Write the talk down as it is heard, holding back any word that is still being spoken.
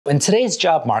In today's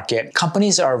job market,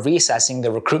 companies are reassessing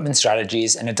their recruitment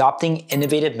strategies and adopting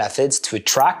innovative methods to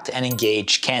attract and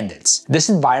engage candidates. This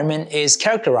environment is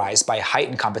characterized by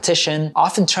heightened competition,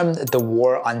 often termed the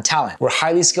war on talent, where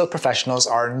highly skilled professionals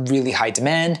are in really high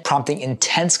demand, prompting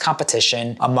intense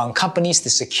competition among companies to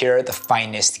secure the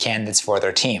finest candidates for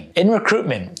their team. In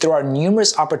recruitment, there are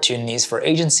numerous opportunities for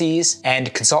agencies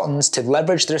and consultants to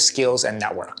leverage their skills and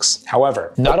networks.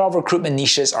 However, not all recruitment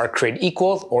niches are created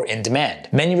equal or in demand.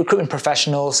 Many recruitment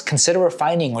professionals consider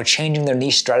refining or changing their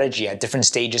niche strategy at different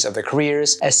stages of their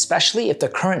careers, especially if the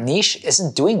current niche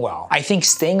isn't doing well. I think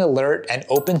staying alert and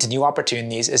open to new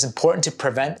opportunities is important to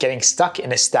prevent getting stuck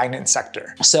in a stagnant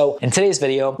sector. So in today's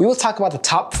video, we will talk about the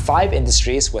top 5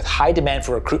 industries with high demand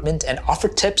for recruitment and offer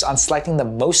tips on selecting the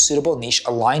most suitable niche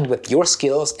aligned with your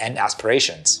skills and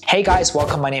aspirations. Hey guys,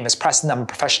 welcome. My name is Preston. I'm a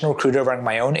professional recruiter running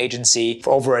my own agency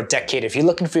for over a decade. If you're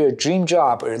looking for your dream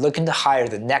job or you're looking to hire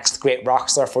the next great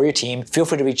rockstar for your team, feel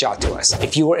free to reach out to us.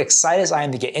 If you are excited as I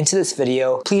am to get into this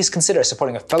video, please consider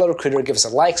supporting a fellow recruiter. Give us a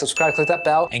like, subscribe, click that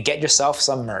bell, and get yourself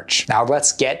some merch. Now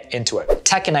let's get into it.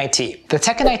 Tech and IT. The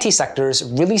tech and IT sectors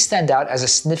really stand out as a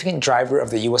significant driver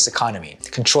of the US economy,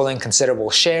 controlling a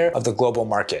considerable share of the global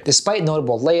market. Despite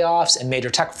notable layoffs in major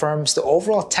tech firms, the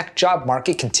overall tech job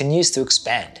market continues to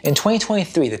expand. In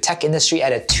 2023, the tech industry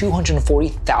added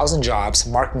 240,000 jobs,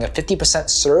 marking a 50%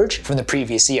 surge from the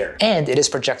previous year, and it is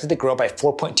projected to grow by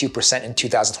 4.2% in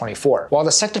 2024. While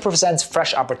the sector presents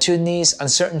fresh opportunities,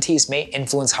 uncertainties may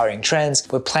influence hiring trends,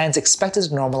 with plans expected to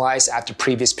normalize after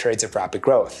previous periods of rapid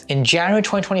growth. In January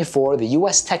 2024, the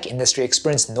US tech industry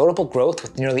experienced notable growth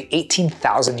with nearly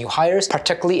 18,000 new hires,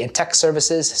 particularly in tech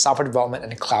services, software development,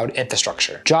 and cloud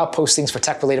infrastructure. Job postings for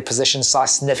tech-related positions saw a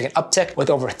significant uptick, with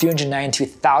over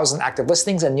 392,000 active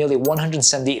listings and nearly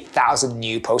 178,000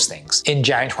 new postings in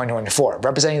January 2024,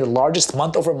 representing the largest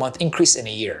month-over-month increase in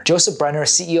a year. Joseph Brenner,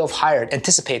 CEO of Hired,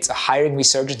 anticipates a hiring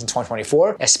resurgence in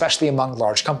 2024, especially among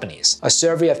large companies. A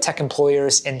survey of tech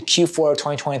employers in Q4 of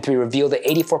 2023 revealed that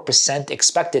 84%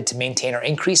 expected to maintain or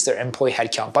increase their employee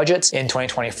headcount budgets in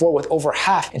 2024, with over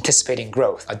half anticipating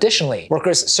growth. Additionally,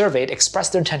 workers surveyed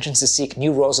expressed their intentions to seek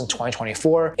new roles in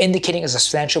 2024, indicating a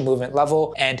substantial movement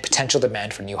level and potential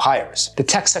demand for new hires. The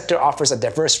tech sector offers a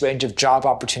diverse range of job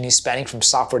opportunities spanning from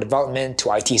software development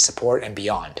to IT support and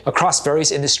beyond. Across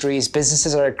various industries,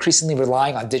 businesses are increasingly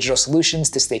relying on digital solutions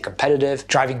to stay competitive,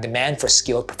 driving demand for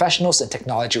skilled professionals in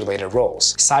technology-related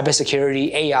roles.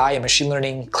 Cybersecurity, AI, and machine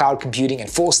learning, cloud computing, and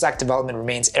full-stack development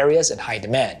remains areas in high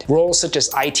demand. Roles such as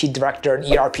IT director and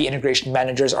ERP integration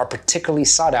managers are particularly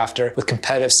sought after, with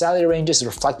competitive salary ranges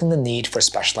reflecting the need for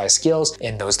specialized skills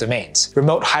in those domains.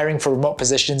 Remote hiring for remote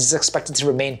positions is expected to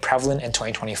remain prevalent in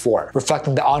 2024,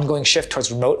 reflecting the ongoing shift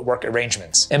towards remote work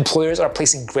arrangements. Employers are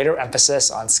placing greater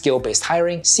emphasis on skill-based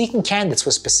hiring, seeking candidates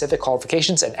with specific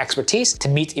qualifications and expertise to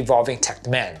meet evolving tech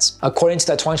demands. According to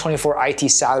the 2024 IT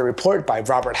salary report by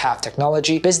Robert Half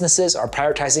Technology, businesses are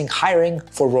prioritizing hiring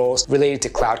for roles related to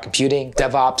cloud computing,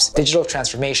 DevOps, digital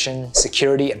transformation,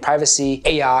 security and privacy,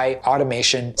 AI,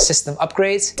 automation, system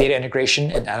upgrades, data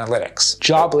integration, and analytics.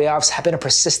 Job layoffs have been a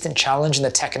persistent challenge in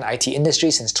the tech and IT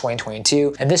industry since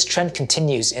 2022, and this trend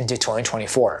continues into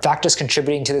 2024. Factors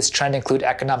contributing to this trend include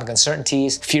economic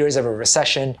uncertainties, fears of a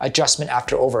recession, adjustment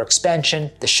after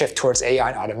overexpansion, the shift towards AI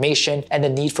and automation, and the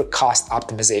need for cost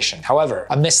optimization. However,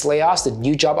 amidst layoffs, the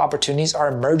new job opportunities are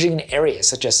emerging in areas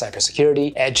such as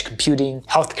cybersecurity, edge computing,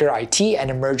 healthcare IT, and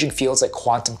emerging fields like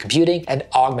quantum computing and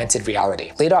augmented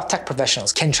reality. Laid-off tech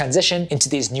professionals can transition into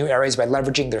these new areas by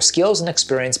leveraging their skills and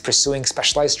experience, pursuing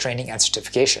specialized training and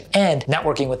certification, and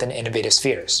networking within innovative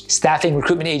spheres. Staffing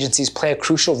recruitment agencies play a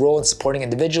crucial role in supporting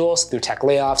individuals through tech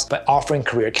layoffs by offering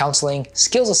career counseling,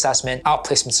 skills assessment,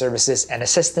 outplacement services, and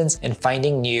assistance in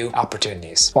finding new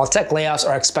opportunities. While tech layoffs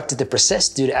are expected to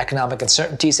persist due to economic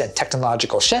uncertainties and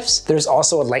technological shifts, there is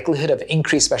also a likelihood of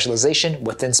increased specialization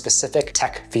within specific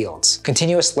tech fields.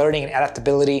 Continuous learning and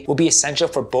adaptability will be essential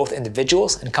for both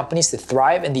individuals and companies to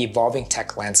thrive in the evolving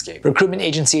tech landscape. Recruitment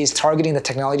agencies targeting the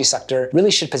technology sector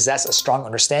really should possess a strong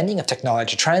understanding of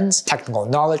technology trends, technical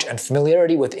knowledge, and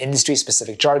familiarity with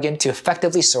industry-specific jargon to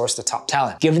effectively source the top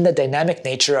talent. Given the dynamic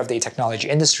nature of the technology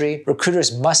industry,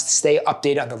 recruiters must stay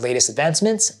updated on the latest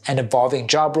advancements and evolving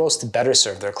job roles to better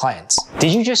serve their clients.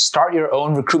 Did you just start your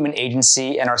own recruitment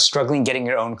agency and are struggling getting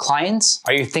your own clients?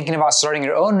 Are you thinking about starting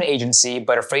your own agency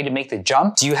but afraid to make the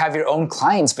jump? Do you have your own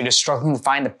clients but you're struggling to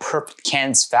find the perfect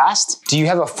candidates fast? Do you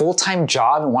have a full-time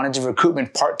job and wanted to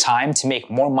recruitment part-time to make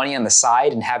more money on the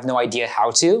side and have no idea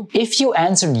how to? If you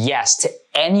answered yes to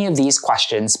any of these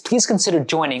questions, please consider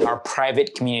joining our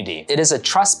private community. It is a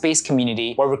trust-based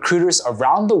community where recruiters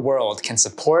around the world can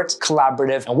support,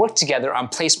 collaborate, and work together on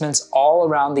placements all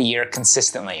around the year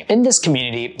consistently. In this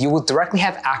community, you will directly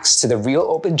have access to the real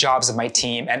open jobs of my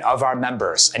team and of our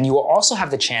members, and you will also have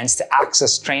the chance to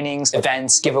access trainings,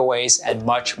 events, giveaways, and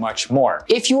much, much more.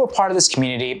 If you are part of this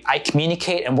community, I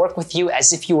communicate and work with you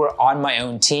as if you were on my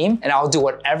own team, and I'll do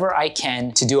whatever I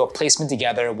can to do a placement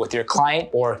together with your client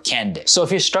or candidate. So if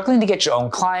you're struggling to get your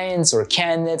own clients or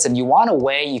candidates and you want a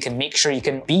way you can make sure you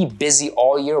can be busy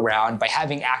all year round by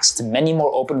having access to many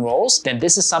more open roles, then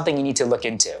this is something you need to look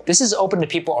into. This is open to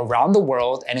people around the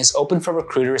world and is open for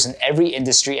recruiters in every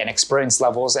industry and experience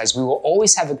levels, as we will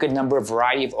always have a good number of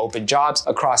variety of open jobs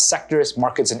across sectors,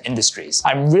 markets, and industries.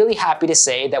 I'm really happy to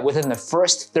say that within the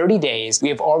first 30 days, we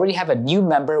have already have a new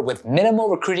member with minimal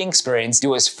recruiting experience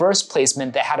do his first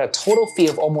placement that had a total fee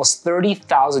of almost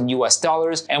 $30,000 US,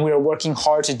 and we are working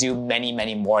hard to do many,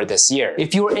 many more this year.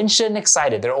 If you are interested and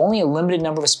excited, there are only a limited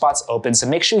number of spots open, so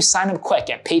make sure you sign up quick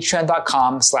at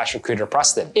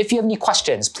patreon.com/recruiterpreston. If you have any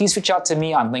questions, please reach out to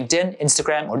me on LinkedIn,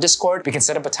 Instagram, or Discord. We can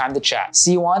set up a time to chat.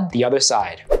 See you on the other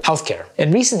side. Healthcare.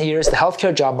 In recent years, the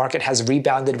healthcare job market has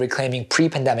rebounded, reclaiming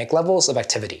pre-pandemic levels of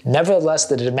activity. Nevertheless,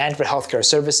 the demand for healthcare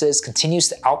services continues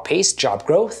to outpace job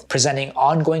growth, presenting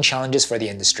ongoing challenges for the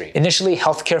industry. Initially,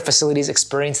 healthcare facilities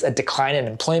experienced a decline in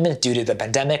employment due to the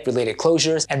pandemic-related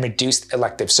closures and reduced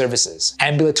elective services.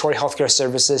 Ambulatory healthcare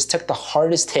services took the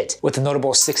hardest hit, with a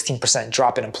notable 16%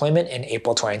 drop in employment in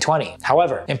April 2020.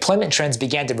 However, employment trends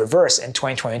began to reverse in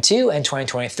 2022 and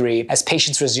 2023 as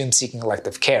patients resumed seeking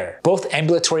elective care. Both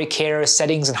ambulatory care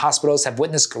settings and hospitals have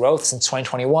witnessed growth since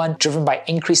 2021, driven by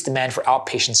increased demand for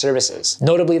outpatient services.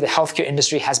 Notably, the healthcare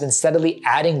industry has been steadily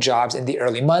adding jobs in the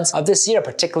early months of this year,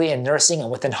 particularly in nursing and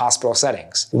within hospital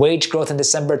settings. Wage growth in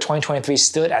December 2023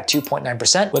 stood at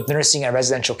 2.9%, with nursing and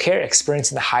residential care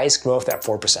experiencing the highest growth at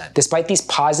 4%. Despite these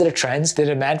positive trends, the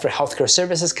demand for healthcare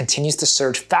services continues to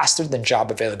surge faster than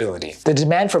job availability. The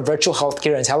demand for virtual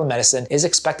healthcare and telemedicine is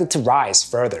expected to rise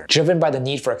further, driven by the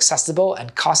need for accessible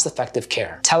and cost-effective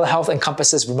care. Telehealth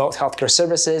encompasses remote healthcare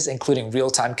services, including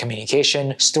real-time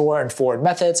communication, store and forward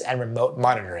methods, and remote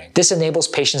monitoring. This enables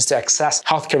patients to access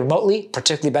healthcare remotely,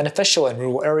 particularly beneficial in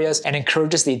rural areas, and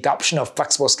encourages the adoption of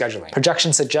flexible scheduling.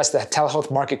 Projections suggest that the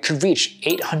telehealth market could reach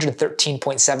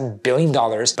 $813.7 billion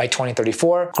by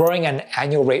 2034, growing at an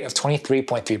annual rate of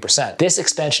 23.3%. This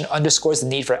expansion underscores the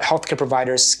need for healthcare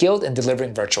providers skilled in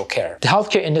delivering virtual care. The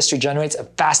healthcare industry generates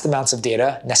vast amounts of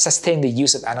data, necessitating the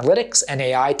use of analytics and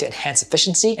AI to enhance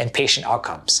efficiency and patient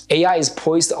outcomes. AI is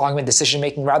poised to augment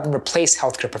decision-making rather than replace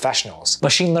healthcare professionals.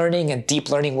 Machine learning and deep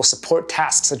learning will support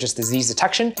tasks such as disease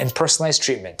detection and personalized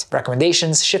treatment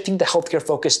recommendations, shifting the healthcare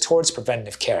focus towards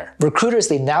preventative care. Recruiters,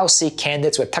 they now seek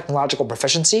candidates with technological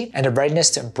proficiency and a readiness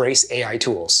to embrace AI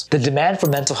tools. The demand for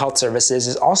mental health services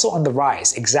is also on the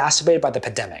rise, exacerbated by the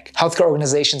pandemic. Healthcare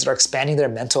organizations are expanding their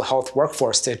mental health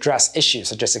workforce to address issues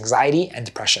such as anxiety and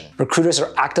depression. Recruiters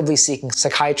are actively seeking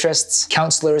psychiatrists,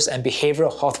 counselors, and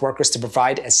behavioral health workers to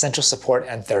provide essential support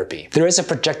and therapy. There is a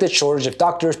projected shortage of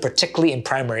doctors, particularly in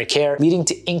primary care, leading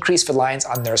to increased reliance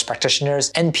on nurse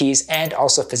practitioners, NPs, and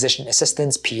also physician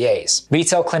assistants, PAs.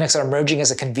 Retail clinics are emerging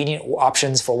as a convenient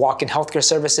options for walk-in healthcare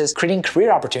services, creating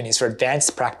career opportunities for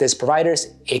advanced practice providers,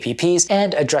 APPs,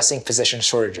 and addressing physician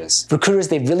shortages. Recruiters,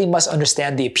 they really must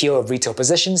understand the appeal of retail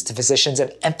positions to physicians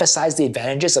and emphasize the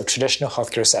advantages of traditional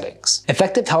healthcare settings.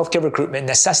 Effective healthcare recruitment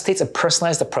necessitates a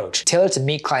personalized approach, tailored to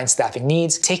meet client staffing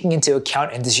needs, taking into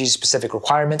account industry-specific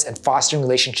requirements, and fostering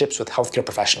relationships with healthcare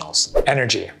professionals.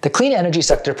 Energy. The clean energy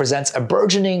sector presents a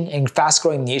burgeoning and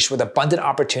fast-growing niche with abundant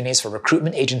opportunities for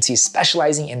recruitment agencies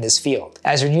specializing in this field.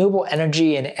 As renewable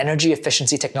energy and energy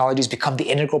efficiency technologies become the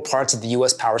integral parts of the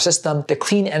US power system, the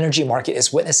clean energy market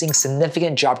is witnessing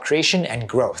significant job creation and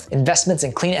growth. Investments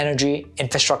in clean energy,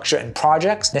 infrastructure, and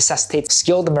projects necessitate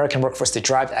skilled American workforce to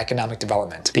drive economic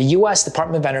development. The US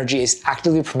Department of Energy is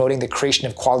actively promoting the creation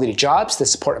of quality jobs to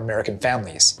support American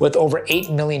families, with over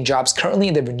 8 million jobs currently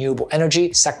in the renewable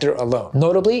energy sector alone.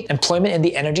 Notably, employment in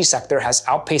the energy sector has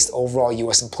outpaced overall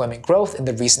US employment growth in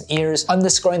the recent years,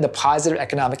 underscoring the positive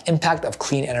economic impact of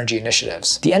clean energy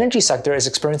initiatives. The energy sector is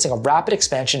experiencing a rapid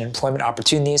expansion in employment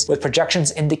opportunities, with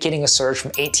projections indicating a surge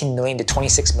from 18 million to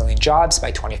 26 million jobs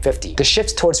by 2050. The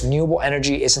shift towards renewable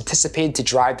energy is anticipated to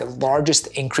drive the largest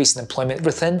increase in employment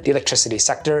within the electricity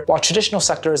sector, while traditional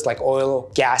sectors like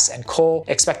oil, gas, and coal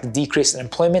expect a decrease in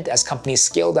employment as companies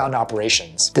scale down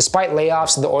operations. Despite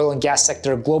layoffs in the oil and gas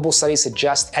sector, global studies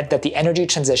suggest that the energy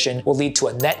transition will lead to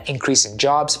a net increase in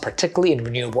jobs, particularly in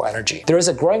renewable energy. There is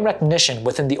a growing recognition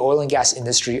within the oil and gas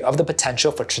industry of the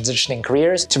potential for transitioning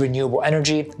careers to renewable energy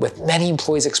energy, with many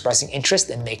employees expressing interest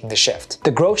in making the shift.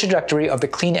 The growth trajectory of the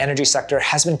clean energy sector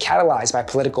has been catalyzed by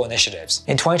political initiatives.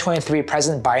 In 2023,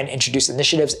 President Biden introduced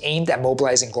initiatives aimed at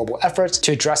mobilizing global efforts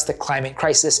to address the climate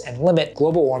crisis and limit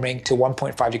global warming to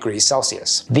 1.5 degrees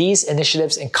Celsius. These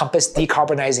initiatives encompass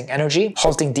decarbonizing energy,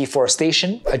 halting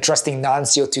deforestation, addressing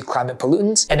non-CO2 climate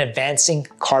pollutants, and advancing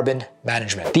carbon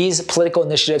management. These political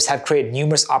initiatives have created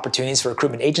numerous opportunities for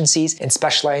recruitment agencies in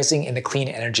specializing in the clean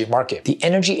energy market. The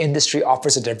energy industry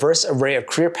offers a diverse array of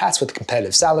career paths with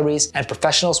competitive salaries, and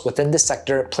professionals within this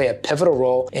sector play a pivotal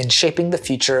role in shaping the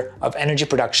future of energy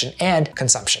production and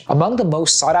consumption. Among the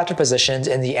most sought-after positions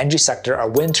in the energy sector are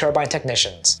wind turbine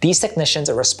technicians. These technicians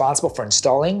are responsible for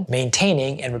installing,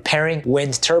 maintaining, and repairing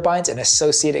wind turbines and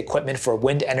associated equipment for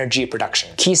wind energy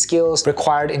production. Key skills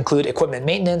required include equipment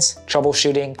maintenance,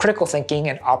 troubleshooting, critical thinking,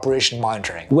 and operation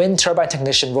monitoring. Wind turbine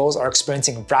technician roles are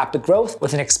experiencing rapid growth,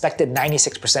 with an expected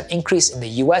 96% increase in the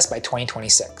US by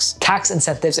 2026. Tax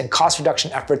incentives and cost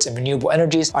reduction efforts in renewable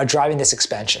energies are driving this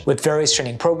expansion, with various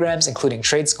training programs, including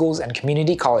trade schools and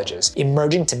community colleges,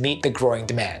 emerging to meet the growing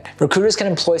demand. Recruiters can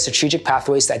employ strategic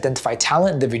pathways to identify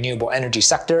talent in the renewable energy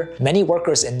sector. Many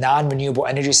workers in non-renewable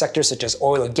energy sectors such as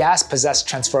oil and gas possess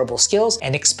transferable skills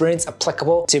and experience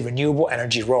applicable to renewable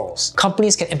energy roles.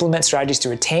 Companies can implement strategies to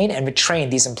retain and retrain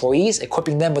these employees,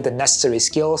 equipping them with the necessary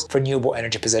skills for renewable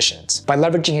energy positions. By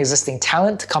leveraging existing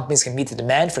talent, companies can meet the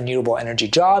demand for renewable energy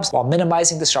jobs while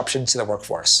minimizing disruptions to the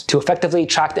workforce. To effectively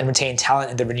attract and retain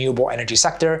talent in the renewable energy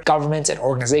sector, governments and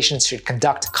organizations should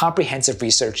conduct comprehensive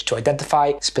research to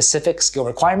identify specific skill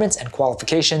requirements and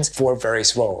qualifications for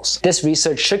various roles. This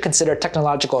research should consider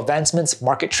technological advancements,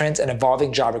 market trends, and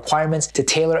evolving job requirements to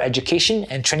tailor education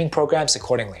and training programs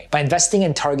accordingly. By investing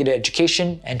in targeted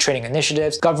education and training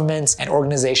initiatives, governments and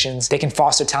organizations, they can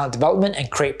foster talent development and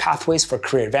create pathways for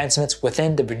career advancements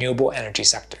within the renewable energy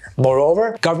sector.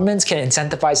 Moreover, governments can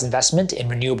incentivize investment in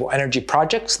renewable energy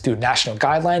projects through national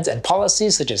guidelines and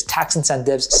policies such as tax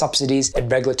incentives, subsidies,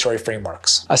 and regulatory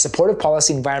frameworks. A supportive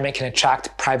policy environment can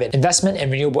attract private investment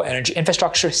in renewable energy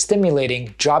infrastructure,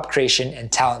 stimulating job creation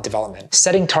and talent development.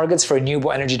 Setting targets for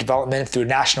renewable energy development through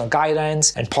national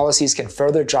guidelines and policies can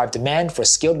further drive demand for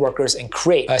skilled workers and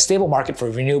create a stable market for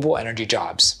renewable energy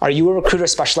jobs. Are you a recruiter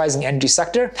specializing in the energy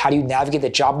sector? How do you navigate the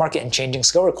job market and changing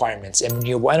skill requirements in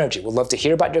renewable energy? We'd love to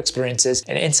hear about your experiences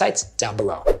and insights down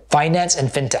below. Finance and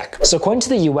fintech. So according to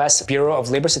the US Bureau of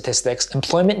Labor Statistics,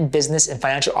 employment in business and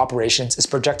financial operations is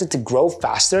projected to grow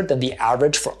faster than the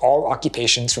average for all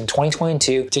occupations from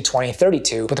 2022 to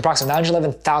 2032, with approximately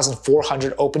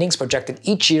 911,400 openings projected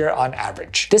each year on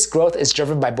average. This growth is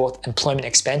driven by both employment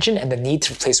expansion and the need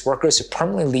to replace workers who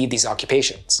permanently leave these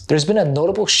occupations. There's been a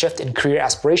notable shift in career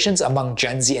aspirations among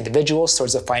Gen Z individuals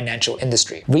towards the financial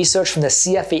industry. Research from the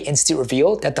CFA Institute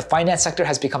revealed that the finance sector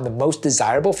has become the most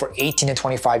desirable for 18 to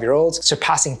 25-year-olds,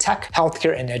 surpassing tech,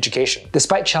 healthcare, and education.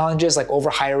 Despite challenges like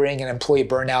overhiring and employee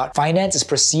burnout, finance is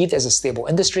perceived as a stable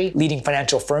industry, leading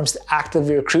financial firms to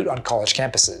actively recruit on college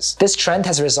campuses. This trend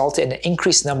has resulted in an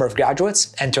increased number of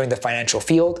graduates entering the financial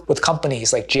field, with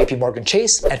companies like JP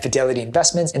Chase and Fidelity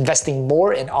Investments investing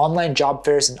more in online job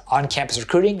fairs and on-campus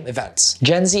recruiting events.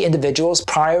 Gen Z individuals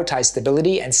prioritize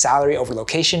stability and salary over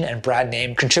location and brand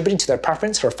name, contributing to their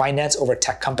preference for finance over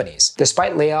tech companies.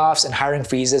 Despite layoffs and hiring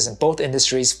freezes in both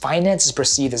industries, finance is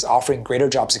perceived as offering greater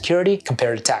job security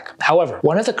compared to tech. However,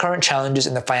 one of the current challenges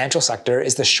in the financial sector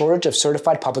is the shortage of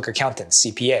certified public accountants,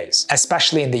 CPAs,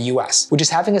 especially in the US, which is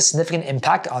having a significant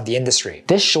impact on the industry.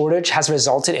 This shortage has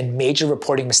resulted in major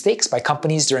reporting mistakes by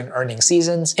companies during earnings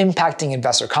seasons, impacting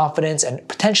investor confidence and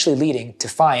potentially leading to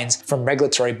fines from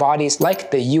regulatory bodies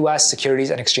like the US Securities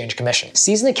and Exchange Commission.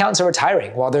 Seasoned accountants are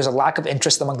retiring, while there's a lack of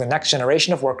interest among the next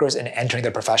generation of workers in entering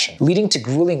the profession, leading to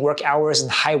grueling work hours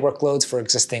and high workloads for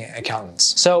existing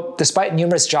accountants. So, despite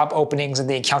numerous job openings in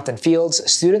the accountant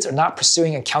fields, students are not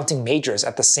pursuing accounting majors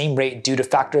at the same rate due to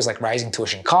factors like rising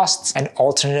tuition costs and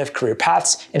alternative career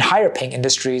paths in higher paying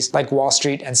industries like Wall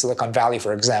Street and Silicon Valley,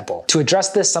 for example. To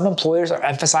address this, some employers are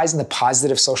emphasizing the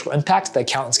positive social impact that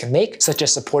accountants can make, such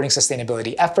as supporting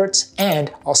sustainability efforts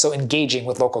and also engaging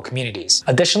with local communities.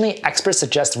 Additionally, experts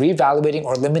suggest reevaluating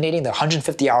or eliminating the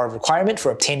 150-hour requirement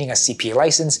for obtaining a CPA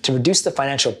license to reduce the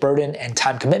financial burden and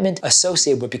time commitment associated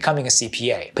associated with becoming a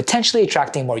CPA, potentially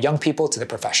attracting more young people to the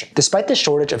profession. Despite the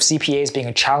shortage of CPAs being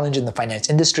a challenge in the finance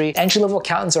industry, entry-level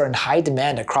accountants are in high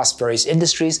demand across various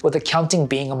industries, with accounting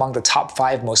being among the top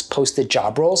 5 most posted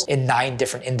job roles in 9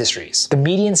 different industries. The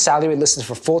median salary listed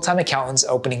for full-time accountants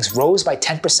openings rose by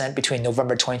 10% between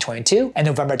November 2022 and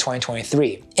November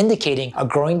 2023, indicating a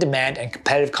growing demand and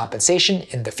competitive compensation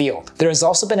in the field. There has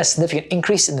also been a significant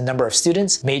increase in the number of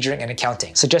students majoring in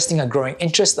accounting, suggesting a growing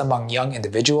interest among young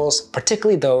individuals,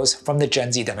 particularly those from the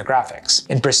Gen Z demographics,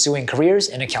 in pursuing careers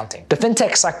in accounting. The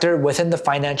fintech sector within the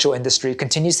financial industry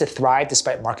continues to thrive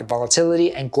despite market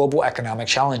volatility and global economic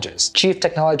challenges. Chief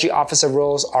Technology Officer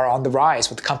roles are on the rise,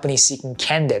 with companies seeking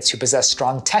candidates who possess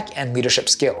strong tech and leadership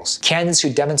skills. Candidates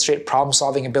who demonstrate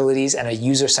problem-solving abilities and a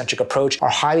user-centric approach are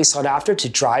highly sought after to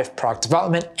drive product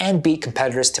development and beat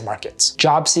competitors to markets.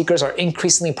 Job seekers are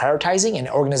increasingly prioritizing in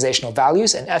organizational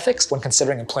values and ethics when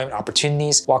considering employment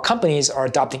opportunities, while companies are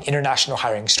adopting international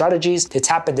hiring strategies to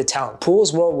tap into talent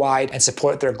pools worldwide and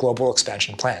support their global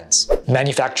expansion plans.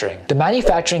 Manufacturing. The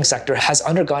manufacturing sector has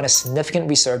undergone a significant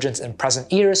resurgence in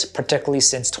present years, particularly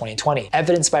since 2020,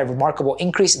 evidenced by a remarkable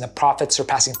increase in the profits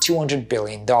surpassing $200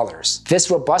 billion. This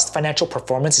robust financial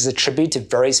performance is attributed to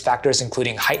various factors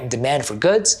including heightened demand for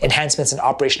goods, enhancements in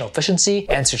operational efficiency,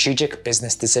 and strategic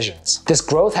business decisions. This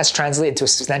growth has translated into a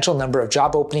substantial number of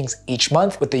job openings each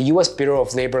month, with the U.S. Bureau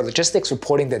of Labor Logistics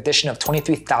reporting the addition of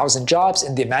 23,000 jobs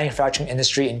in the manufacturing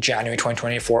industry in January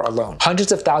 2024 alone.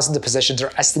 Hundreds of thousands of positions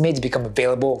are estimated to become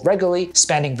available regularly,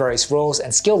 spanning various roles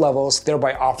and skill levels,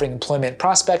 thereby offering employment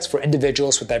prospects for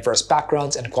individuals with diverse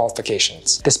backgrounds and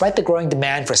qualifications. Despite the growing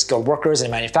demand for skilled workers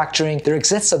in manufacturing, there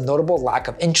exists a notable lack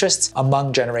of interest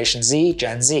among Generation Z,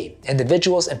 Gen Z,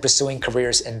 individuals in pursuing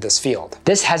careers in this field.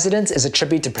 This hesitance is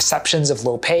attributed to perceptions of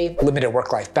low pay, limited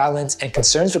work-life balance, and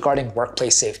concerns regarding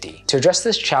workplace safety. To address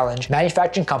this challenge,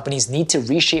 manufacturing companies need to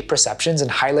reshape perceptions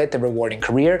and highlight the rewarding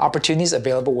career opportunities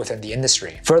available within the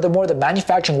industry. Furthermore, the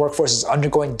manufacturing workforce is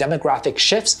undergoing demographic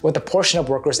shifts, with a portion of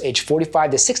workers aged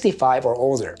 45 to 65 or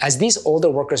older. As these older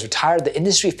workers retire, the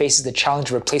industry faces the challenge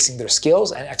of replacing their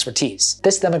skills and expertise.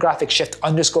 This demographic shift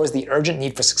underscores the urgent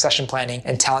need for succession planning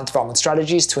and talent development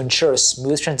strategies to ensure a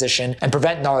smooth transition and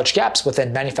prevent knowledge gaps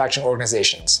within manufacturing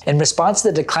organizations. In response to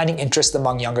the declining interest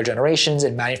among younger generations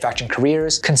in manufacturing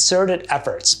careers, concerted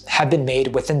efforts have been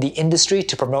made within the industry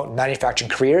to promote manufacturing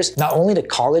careers not only to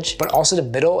college, but also to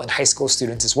middle and high school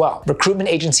students as well. Recruitment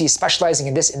agencies specializing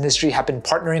in this industry have been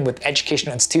partnering with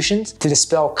educational institutions to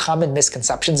dispel common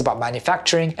misconceptions about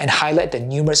manufacturing and highlight the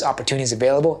numerous opportunities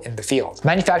available in the field.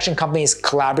 Manufacturing companies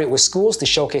collaborate with schools to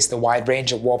showcase the wide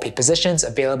range of well-paid positions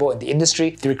available in the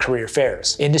industry through career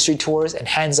fairs, industry tours, and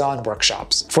hands-on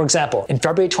workshops. For example, in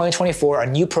February 2024, a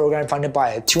new program funded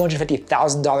by a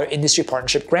 $250,000 industry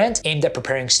partnership grant aimed at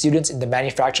preparing students in the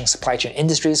manufacturing supply chain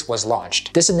industries was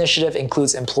launched. This initiative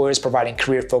includes employers providing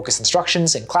career-focused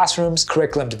instructions in classrooms,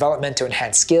 curriculum development to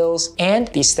enhance skills, and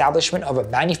the establishment of a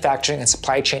manufacturing and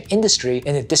supply chain industry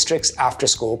in the district's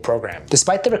after-school program.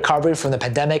 Despite the recovery from the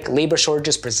pandemic, labor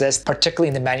shortages persist, particularly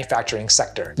in the manufacturing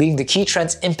sector, leading to key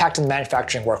trends impacting the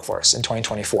manufacturing workforce in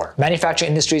 2024. Manufacturing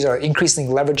industries are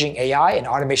increasingly leveraging AI and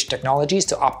automation technologies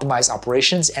to optimize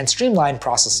operations and streamline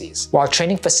processes, while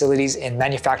training facilities in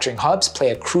manufacturing hubs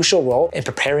play a crucial role in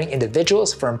preparing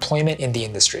individuals for employment in the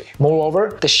industry.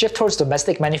 Moreover, the shift towards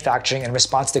domestic manufacturing in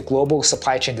response to global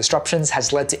supply chain disruptions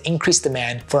has led to increased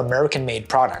demand for American-made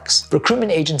products.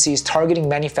 Recruitment agencies targeting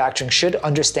manufacturing should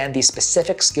understand the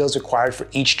specific skills required for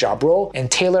each job role and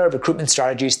tailor recruitment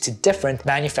strategies to different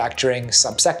manufacturing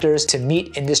subsectors to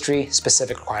meet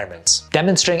industry-specific requirements.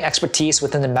 Demonstrating expertise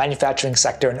within the manufacturing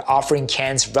sector and offering candidates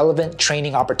relevant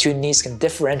training opportunities can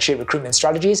differentiate recruitment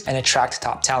strategies and attract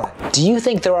top talent. Do you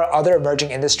think there are other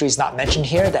emerging industries not mentioned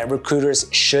here that recruiters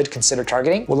should consider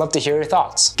targeting? We'd love to hear your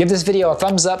thoughts. Give this video a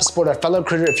thumbs up, support a fellow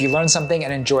recruiter if you learned something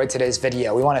and enjoyed today's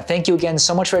video. We want to thank you again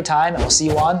so much for your time, and we'll see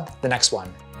you on the next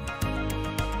one.